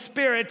Holy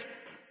Spirit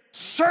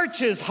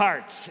searches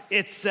hearts,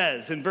 it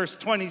says in verse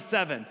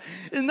 27.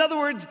 In other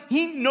words,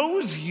 he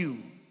knows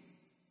you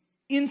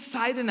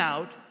inside and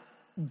out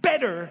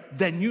better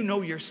than you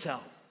know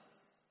yourself.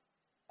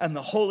 And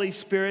the Holy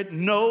Spirit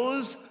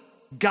knows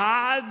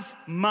God's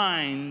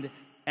mind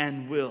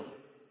and will.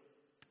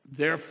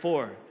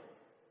 Therefore,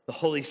 the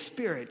Holy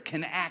Spirit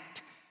can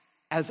act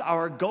as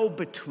our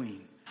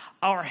go-between,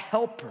 our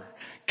helper,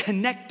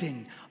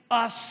 connecting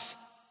us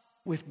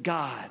with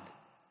God,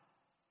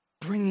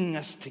 bringing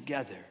us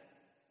together,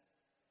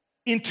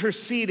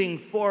 interceding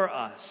for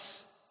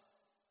us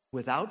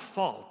without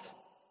fault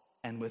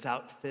and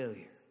without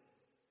failure.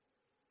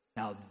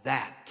 Now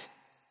that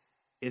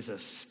is a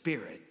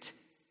spirit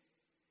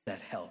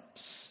that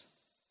helps.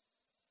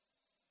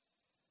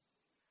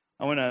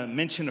 I want to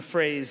mention a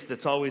phrase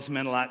that's always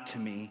meant a lot to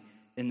me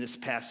in this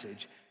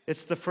passage.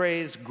 It's the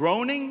phrase,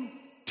 groaning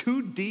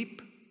too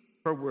deep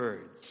for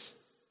words.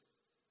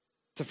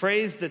 It's a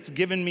phrase that's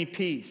given me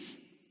peace.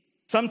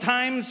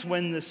 Sometimes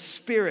when the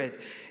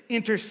Spirit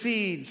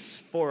intercedes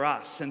for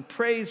us and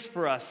prays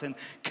for us and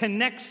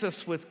connects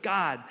us with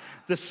God,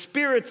 the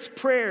Spirit's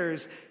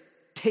prayers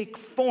take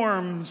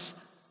forms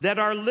that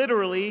are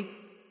literally,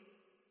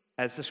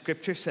 as the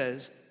scripture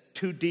says,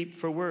 too deep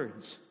for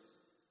words,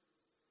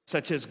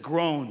 such as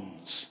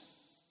groans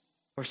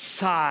or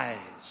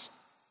sighs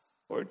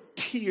or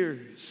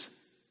tears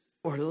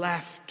or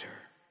laughter,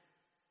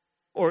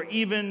 or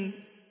even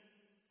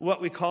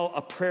what we call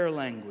a prayer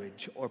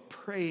language or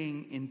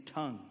praying in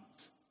tongues.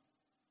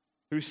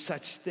 Through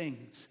such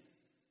things,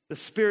 the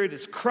Spirit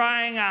is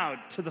crying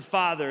out to the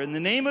Father in the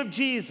name of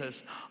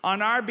Jesus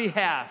on our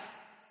behalf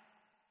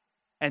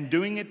and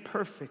doing it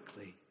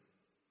perfectly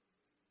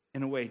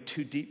in a way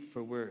too deep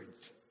for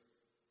words.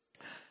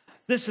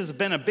 This has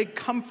been a big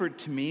comfort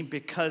to me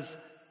because,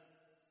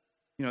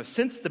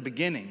 since the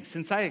beginning,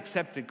 since I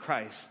accepted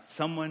Christ,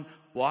 someone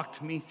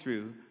walked me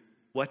through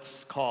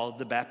what's called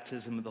the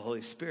baptism of the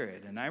Holy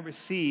Spirit. And I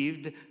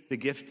received the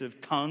gift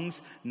of tongues,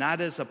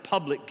 not as a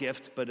public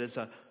gift, but as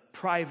a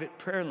private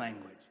prayer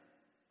language.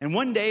 And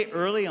one day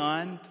early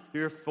on,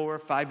 3 or 4 or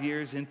 5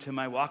 years into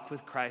my walk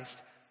with Christ,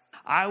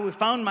 I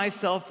found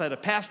myself at a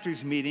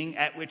pastor's meeting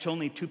at which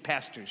only 2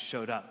 pastors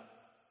showed up.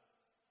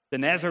 The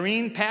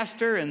Nazarene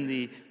pastor and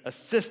the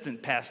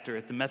assistant pastor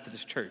at the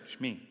Methodist Church,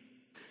 me.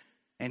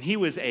 And he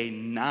was a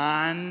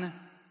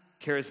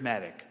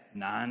non-charismatic,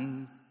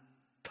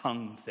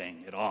 non-tongue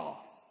thing at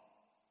all.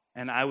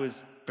 And I was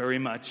very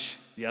much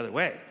the other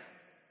way.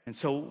 And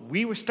so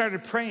we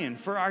started praying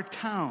for our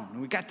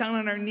town. We got down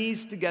on our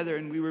knees together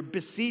and we were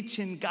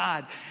beseeching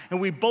God.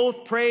 And we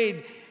both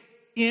prayed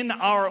in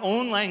our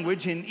own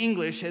language, in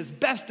English, as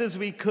best as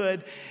we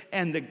could.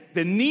 And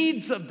the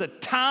needs of the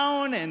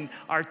town and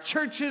our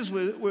churches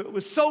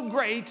was so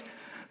great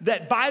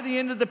that by the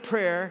end of the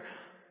prayer,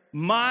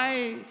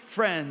 my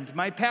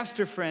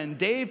pastor friend,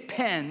 Dave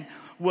Penn,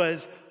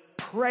 was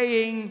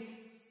praying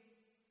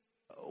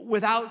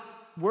without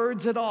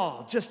words at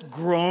all, just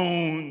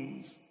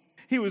groans.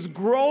 He was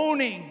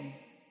groaning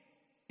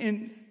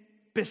in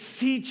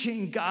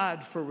beseeching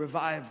God for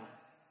revival.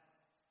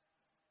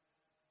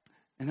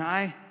 And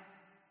I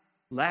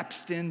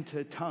lapsed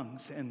into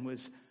tongues and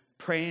was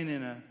praying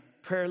in a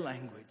prayer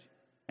language.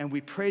 And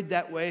we prayed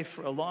that way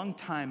for a long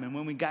time. And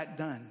when we got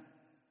done,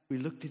 we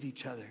looked at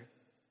each other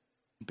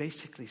and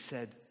basically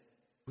said,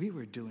 we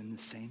were doing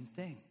the same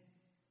thing.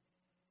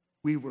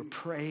 We were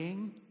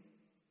praying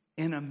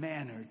in a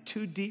manner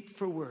too deep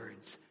for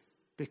words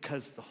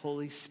because the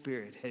Holy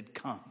Spirit had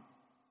come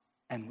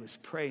and was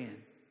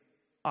praying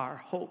our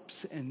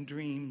hopes and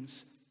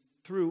dreams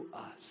through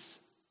us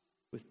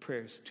with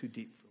prayers too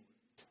deep for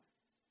words.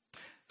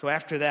 So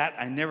after that,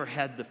 I never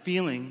had the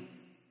feeling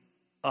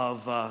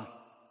of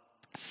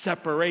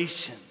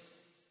separation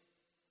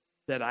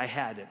that I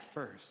had at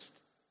first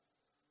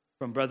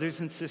from brothers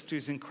and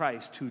sisters in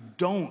Christ who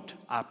don't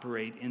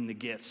operate in the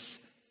gifts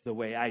the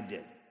way I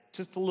did.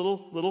 Just a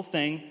little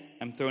thing.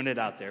 I'm throwing it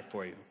out there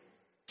for you.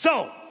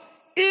 So,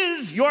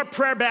 is your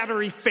prayer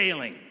battery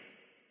failing?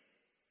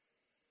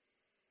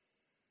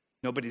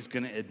 Nobody's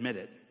going to admit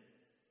it.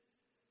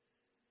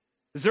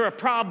 Is there a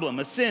problem,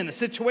 a sin, a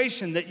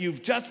situation that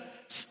you've just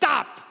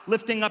stopped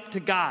lifting up to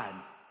God?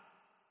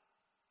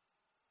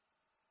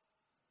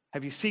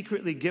 Have you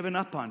secretly given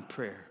up on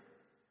prayer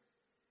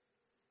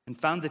and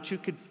found that you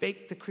could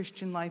fake the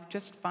Christian life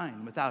just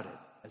fine without it,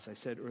 as I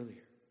said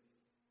earlier?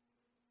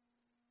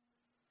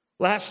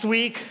 Last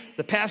week,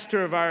 the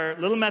pastor of our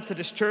little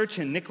Methodist church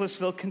in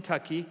Nicholasville,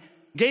 Kentucky,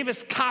 gave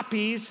us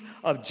copies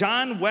of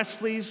John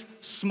Wesley's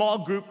small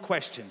group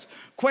questions.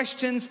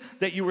 Questions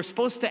that you were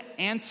supposed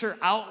to answer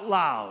out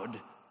loud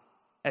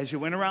as you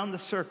went around the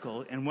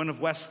circle in one of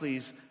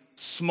Wesley's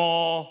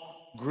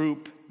small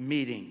group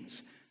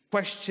meetings.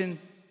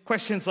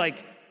 Questions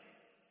like,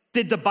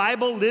 did the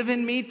Bible live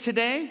in me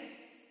today?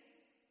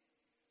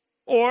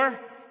 Or,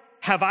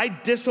 have I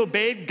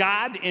disobeyed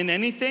God in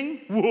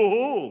anything?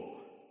 Whoa!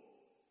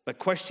 But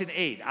question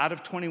 8 out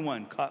of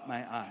 21 caught my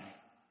eye.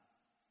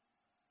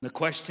 The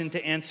question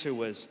to answer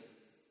was,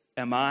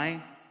 am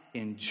I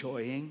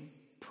enjoying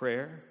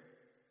prayer?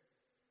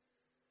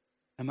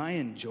 Am I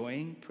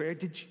enjoying prayer?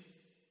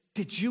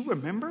 Did you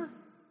remember?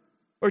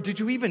 Or did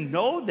you even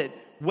know that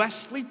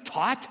Wesley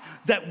taught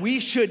that we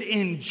should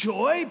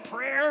enjoy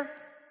prayer?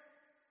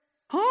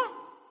 Huh?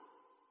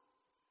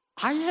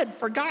 I had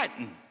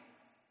forgotten.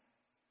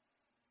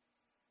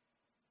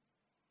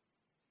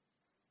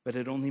 But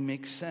it only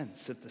makes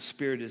sense if the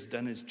Spirit has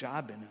done his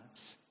job in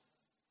us.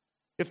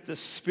 If the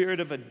Spirit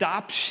of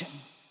adoption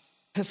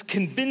has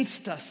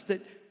convinced us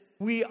that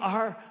we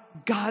are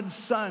God's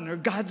son or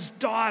God's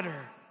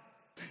daughter,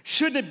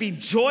 shouldn't it be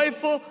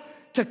joyful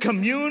to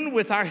commune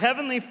with our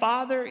Heavenly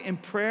Father in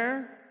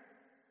prayer?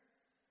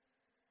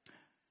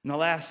 In the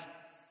last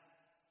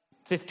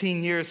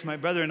 15 years, my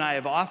brother and I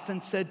have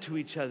often said to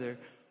each other,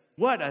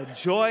 what a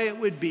joy it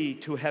would be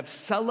to have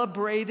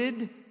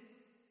celebrated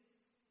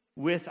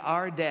with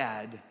our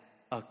dad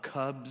a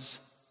Cubs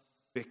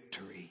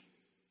victory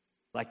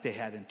like they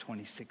had in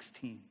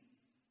 2016.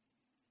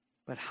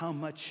 But how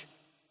much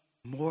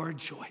more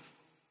joyful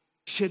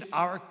should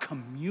our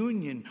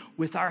communion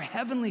with our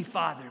Heavenly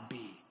Father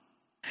be?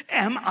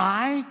 Am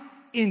I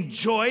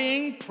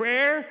enjoying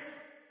prayer?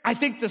 I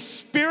think the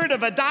Spirit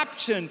of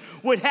adoption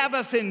would have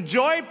us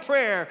enjoy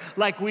prayer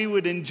like we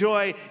would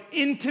enjoy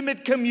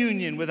intimate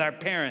communion with our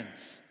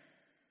parents.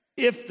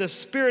 If the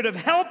Spirit of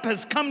help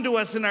has come to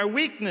us in our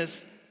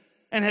weakness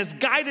and has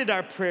guided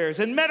our prayers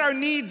and met our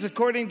needs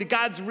according to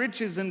God's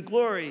riches and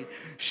glory,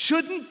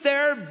 shouldn't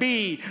there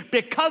be,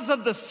 because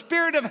of the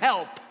Spirit of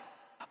help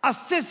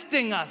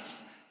assisting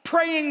us,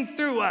 praying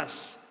through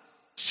us,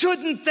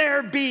 shouldn't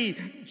there be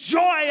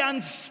joy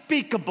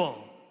unspeakable,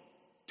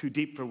 too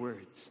deep for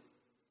words,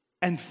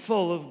 and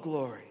full of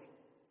glory?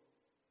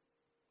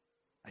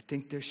 I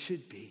think there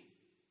should be.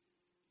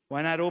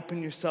 Why not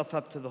open yourself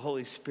up to the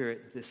Holy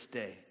Spirit this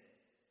day?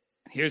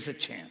 Here's a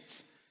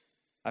chance.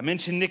 I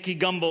mentioned Nicky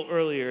Gumbel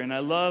earlier, and I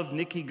love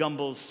Nicky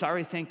Gumbel's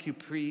Sorry, Thank You,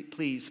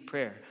 Please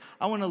prayer.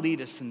 I want to lead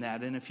us in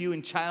that. And if you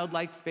in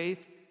childlike faith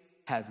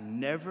have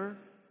never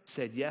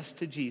said yes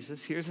to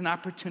Jesus, here's an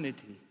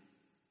opportunity,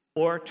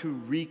 or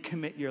to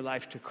recommit your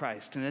life to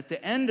Christ. And at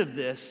the end of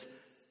this,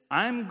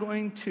 I'm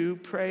going to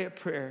pray a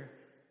prayer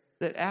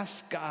that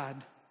asks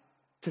God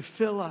to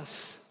fill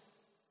us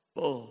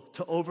full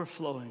to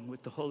overflowing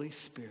with the Holy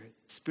Spirit,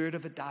 Spirit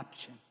of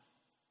adoption,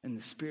 and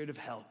the Spirit of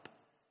help.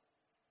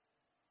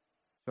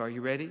 So are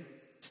you ready?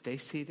 Stay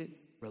seated,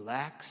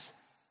 relax,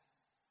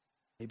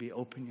 maybe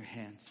open your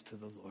hands to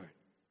the Lord.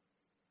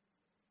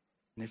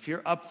 And if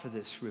you're up for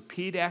this,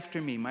 repeat after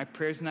me. My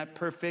prayer's not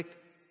perfect,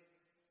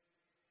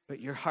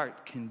 but your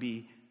heart can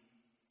be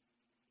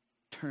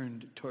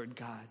turned toward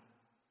God.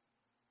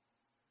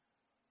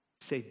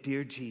 Say,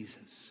 Dear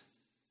Jesus,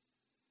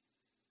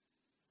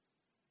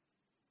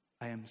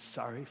 I am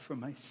sorry for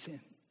my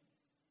sin,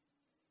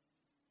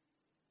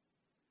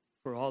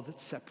 for all that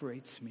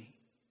separates me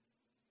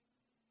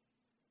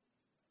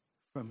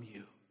from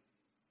you.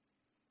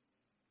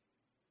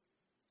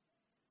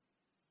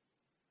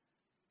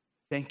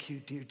 Thank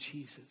you, dear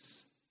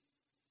Jesus,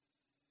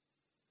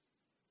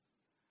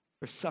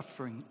 for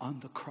suffering on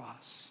the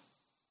cross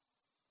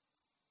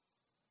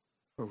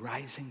for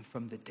rising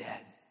from the dead,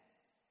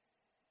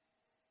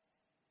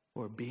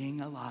 for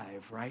being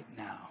alive right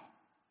now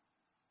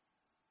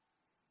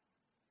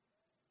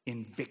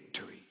in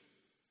victory.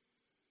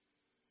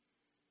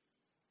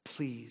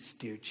 Please,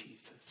 dear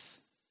Jesus,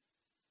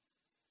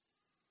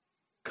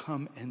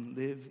 come and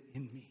live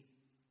in me.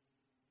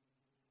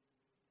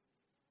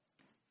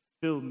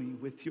 Fill me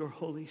with your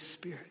Holy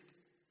Spirit,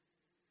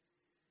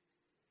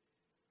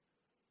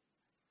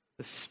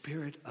 the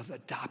spirit of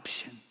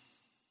adoption,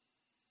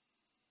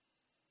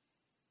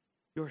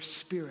 your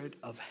spirit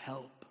of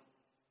help,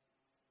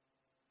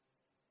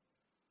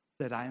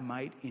 that I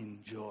might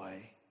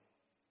enjoy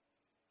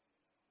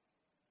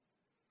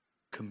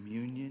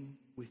communion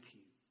with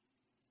you,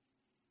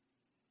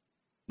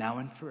 now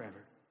and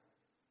forever.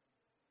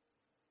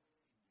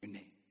 In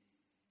your name.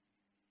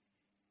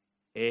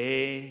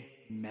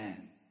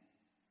 Amen.